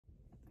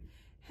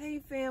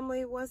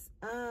family, what's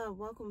up?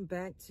 Welcome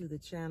back to the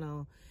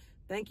channel.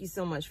 Thank you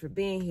so much for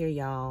being here,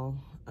 y'all.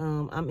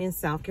 I'm in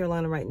South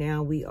Carolina right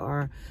now. We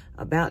are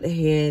about to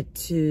head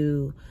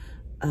to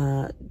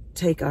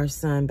take our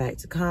son back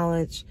to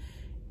college,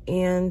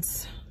 and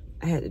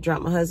I had to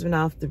drop my husband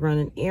off to run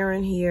an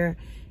errand here,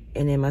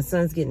 and then my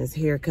son's getting his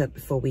hair cut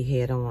before we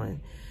head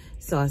on.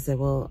 So I said,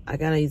 well, I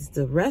gotta use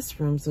the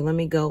restroom, so let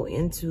me go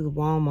into the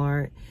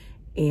Walmart.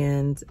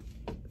 And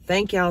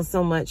thank y'all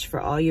so much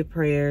for all your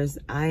prayers.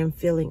 I am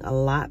feeling a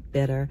lot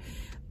better.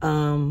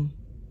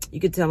 You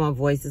can tell my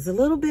voice is a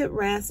little bit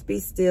raspy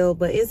still,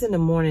 but it's in the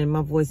morning.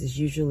 My voice is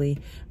usually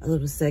a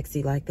little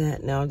sexy like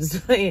that. No, I'm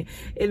just playing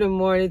in the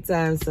morning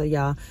time. So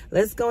y'all,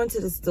 let's go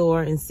into the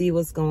store and see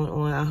what's going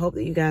on. I hope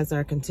that you guys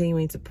are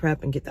continuing to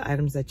prep and get the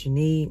items that you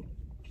need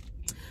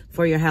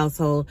for your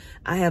household.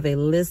 I have a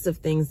list of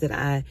things that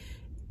I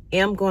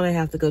am going to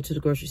have to go to the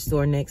grocery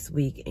store next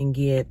week and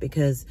get,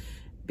 because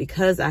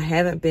I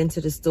haven't been to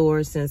the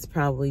store since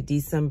probably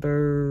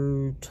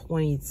December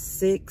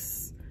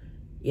 26th.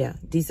 Yeah,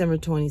 December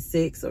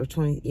 26th or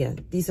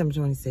December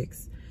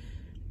 26th,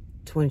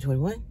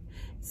 2021.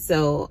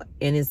 So,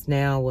 and it's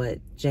now what,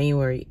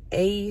 January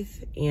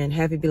 8th, and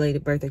happy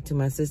belated birthday to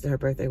my sister. Her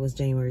birthday was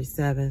January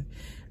 7th.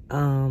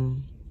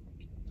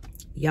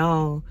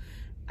 Y'all,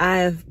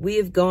 we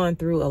have gone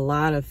through a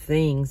lot of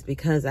things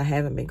because I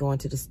haven't been going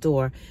to the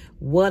store.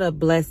 What a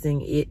blessing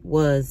it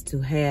was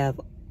to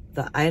have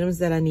the items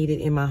that I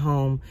needed in my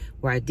home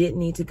where I didn't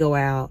need to go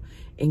out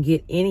and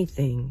get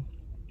anything.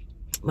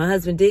 My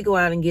husband did go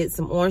out and get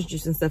some orange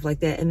juice and stuff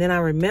like that. And then I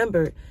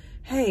remembered,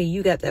 hey,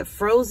 you got that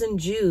frozen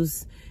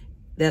juice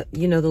that,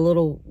 you know, the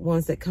little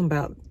ones that come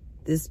out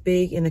this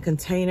big in a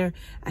container.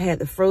 I had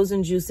the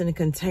frozen juice in a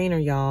container,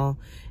 y'all.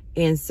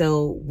 And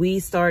so we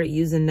started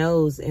using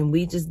those, and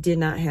we just did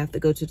not have to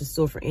go to the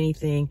store for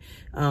anything.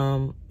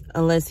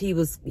 Unless he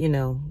was, you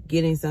know,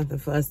 getting something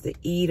for us to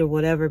eat or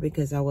whatever,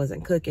 because I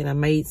wasn't cooking. I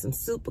made some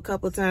soup a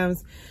couple of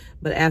times,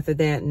 but after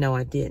that, no,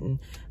 I didn't.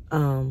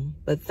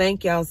 But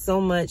thank y'all so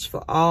much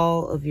for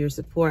all of your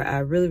support. I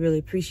really, really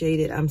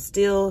appreciate it. I'm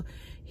still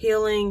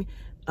healing,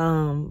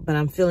 but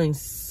I'm feeling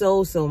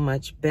so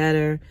much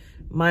better,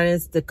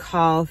 minus the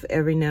cough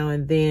every now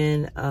and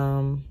then.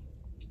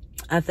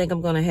 I think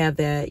I'm going to have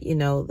that, you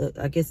know,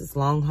 I guess it's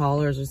long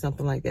haulers or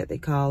something like that they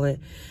call it.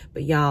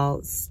 But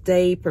y'all,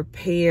 stay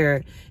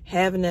prepared.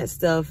 Having that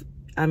stuff,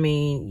 I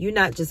mean, you're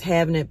not just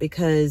having it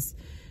because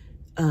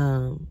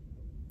of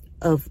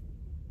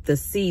the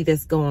seed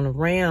that's going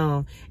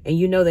around. And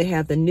you know they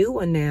have the new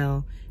one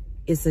now.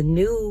 It's a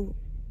new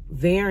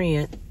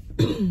variant.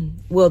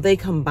 Well, they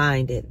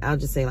combined it. I'll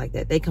just say like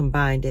that. They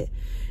combined it.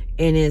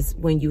 And it's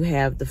when you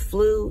have the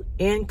flu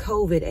and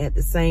COVID at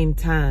the same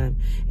time.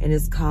 And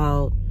it's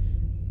called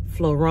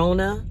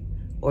FLURONA,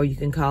 or you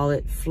can call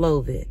it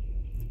FLOVID.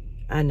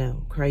 I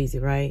know, crazy,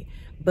 right?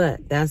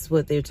 But that's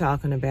what they're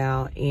talking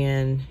about,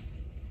 and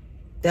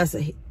that's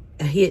a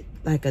hit,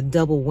 like a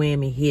double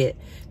whammy hit,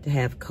 to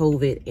have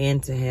COVID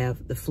and to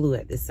have the flu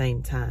at the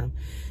same time.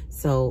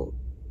 So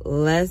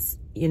let's,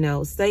 you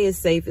know, stay as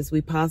safe as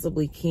we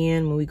possibly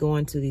can when we go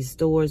into these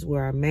stores.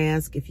 Wear our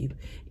mask if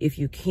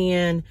you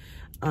can.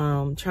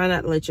 Try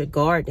not to let your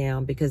guard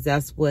down, because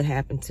that's what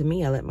happened to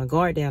me. I let my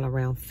guard down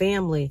around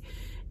family.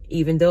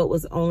 Even though it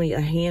was only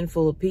a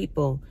handful of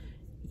people,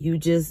 you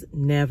just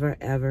never,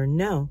 ever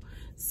know.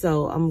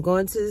 So I'm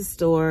going to the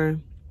store,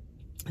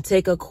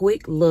 take a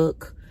quick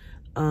look,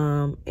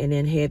 and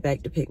then head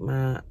back to pick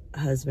my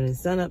husband and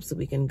son up so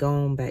we can go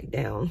on back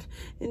down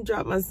and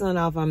drop my son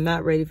off. I'm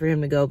not ready for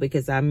him to go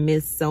because I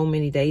missed so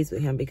many days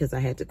with him because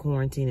I had to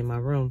quarantine in my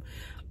room.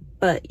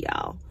 But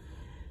y'all,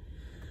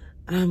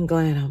 I'm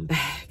glad I'm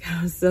back.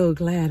 I'm so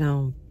glad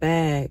I'm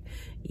back.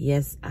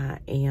 Yes, I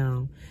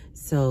am.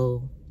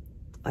 So,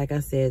 like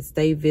I said,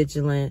 stay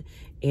vigilant.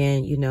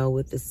 And, you know,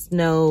 with the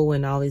snow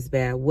and all this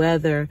bad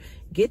weather,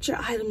 get your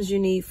items you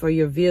need for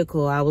your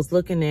vehicle. I was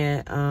looking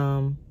at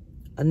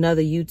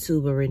another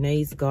YouTuber,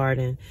 Renee's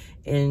Garden,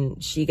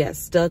 and she got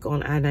stuck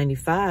on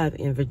I-95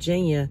 in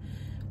Virginia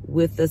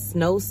with a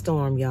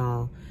snowstorm,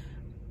 y'all.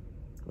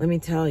 Let me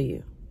tell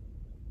you,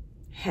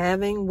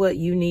 having what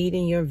you need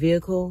in your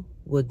vehicle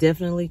will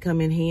definitely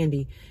come in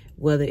handy,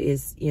 whether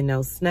it's, you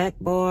know, snack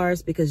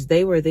bars, because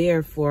they were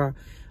there for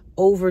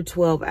over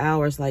 12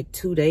 hours, like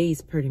 2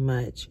 days pretty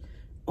much,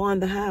 on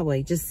the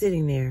highway, just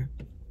sitting there.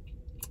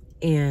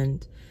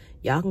 And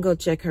y'all can go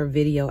check her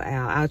video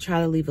out. I'll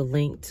try to leave a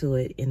link to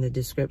it in the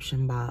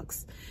description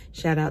box.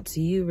 Shout out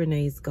to you,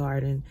 Renee's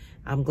Garden.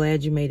 I'm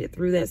glad you made it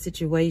through that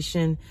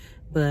situation.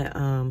 But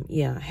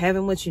yeah,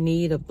 having what you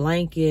need, a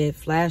blanket,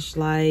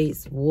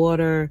 flashlights,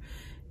 water,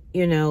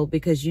 you know,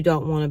 because you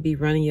don't want to be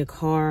running your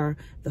car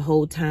the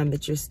whole time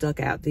that you're stuck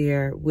out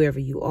there, wherever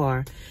you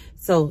are.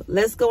 So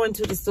let's go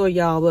into the store,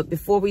 y'all. But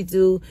before we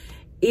do,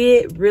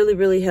 it really,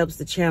 really helps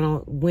the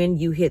channel when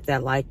you hit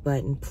that like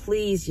button.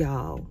 Please,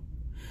 y'all,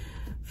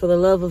 for the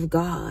love of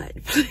God,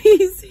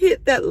 please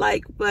hit that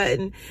like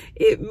button.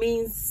 It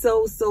means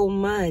so, so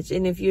much.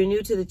 And if you're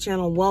new to the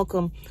channel,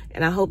 welcome.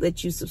 And I hope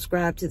that you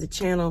subscribe to the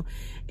channel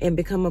and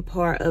become a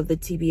part of the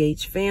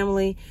TBH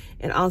family.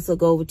 And also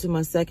go over to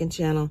my second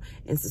channel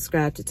and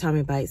subscribe to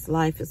Tommy Bites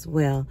Life as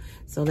well.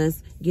 So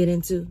let's get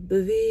into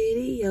the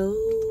video.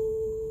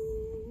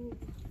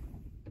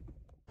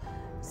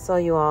 So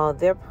you all,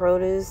 their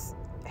produce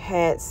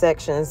had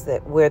sections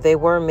where they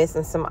were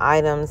missing some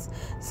items.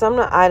 Some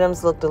of the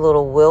items looked a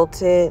little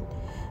wilted.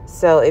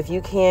 So if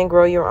you can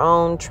grow your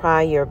own,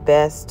 try your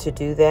best to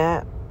do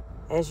that.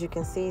 As you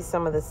can see,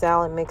 some of the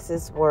salad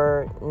mixes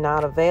were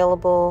not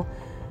available.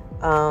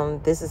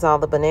 This is all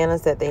the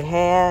bananas that they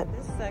had.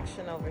 This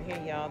section over here,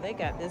 y'all, they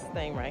got this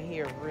thing right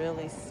here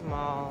really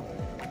small.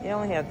 They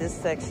only have this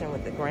section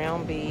with the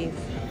ground beef.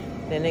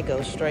 Then they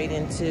go straight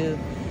into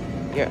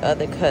your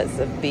other cuts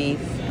of beef.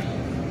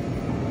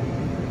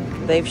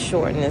 They've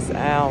shortened this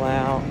aisle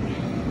out.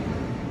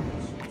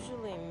 There's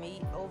usually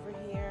meat over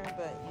here,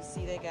 but you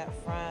see they got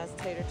fries,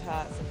 tater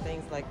tots, and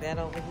things like that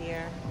over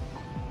here.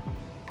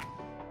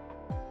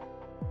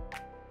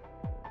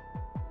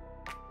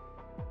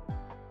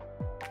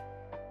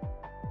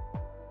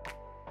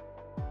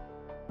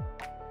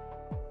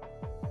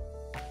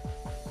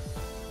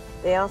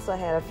 They also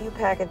had a few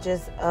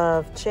packages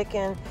of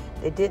chicken.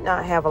 They did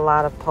not have a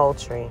lot of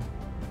poultry.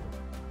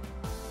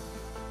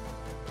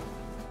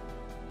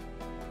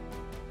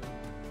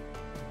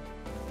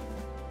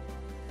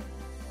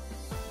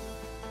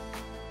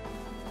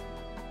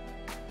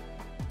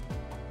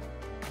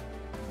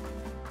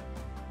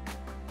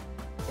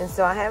 And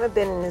so I haven't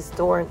been in this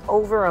store in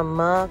over a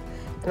month,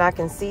 and I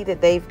can see that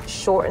they've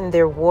shortened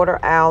their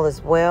water aisle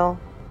as well.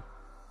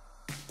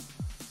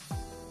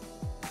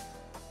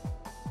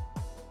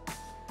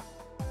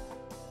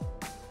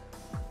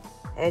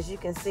 As you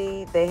can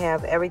see, they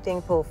have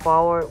everything pulled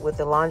forward with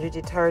the laundry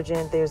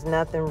detergent. There's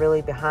nothing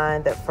really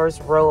behind that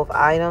first row of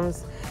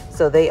items.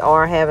 So they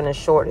are having a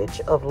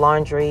shortage of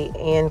laundry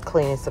and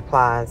cleaning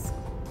supplies.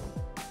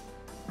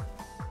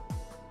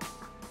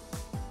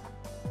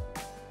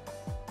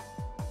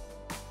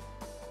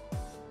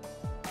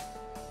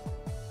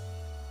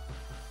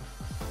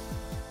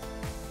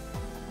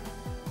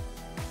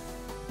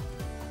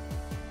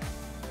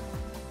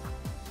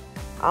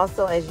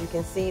 Also, as you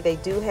can see, they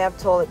do have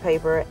toilet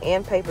paper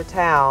and paper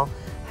towel.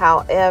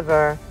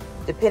 However,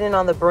 depending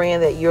on the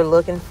brand that you're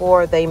looking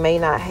for, they may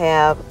not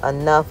have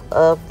enough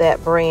of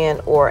that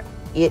brand or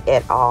it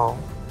at all.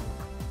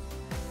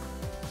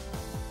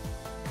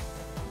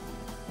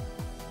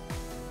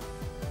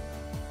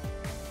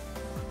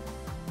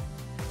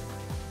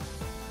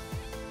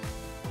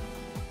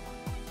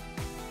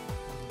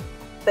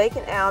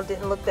 Bacon aisle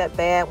didn't look that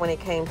bad when it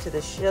came to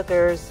the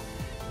sugars,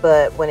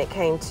 but when it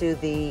came to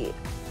the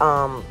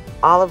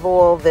olive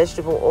oil,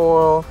 vegetable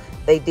oil,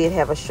 they did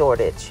have a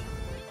shortage.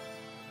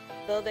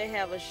 Though they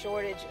have a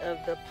shortage of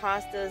the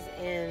pastas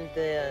and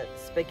the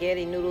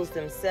spaghetti noodles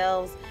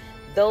themselves,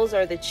 those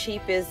are the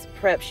cheapest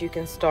preps you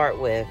can start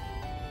with.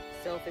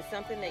 So if it's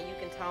something that you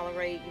can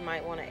tolerate, you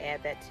might want to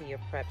add that to your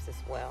preps as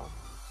well.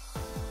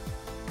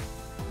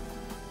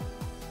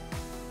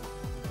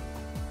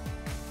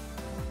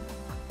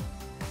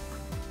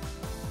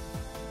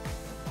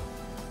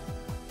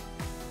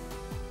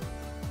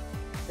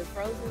 The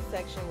frozen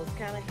section was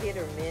kind of hit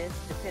or miss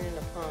depending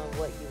upon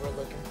what you were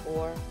looking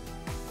for.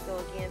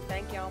 So again,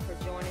 thank y'all for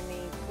joining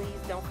me. Please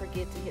don't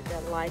forget to hit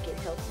that like. It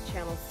helps the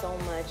channel so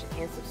much.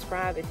 And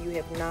subscribe if you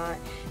have not.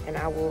 And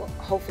I will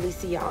hopefully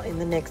see y'all in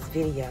the next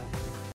video.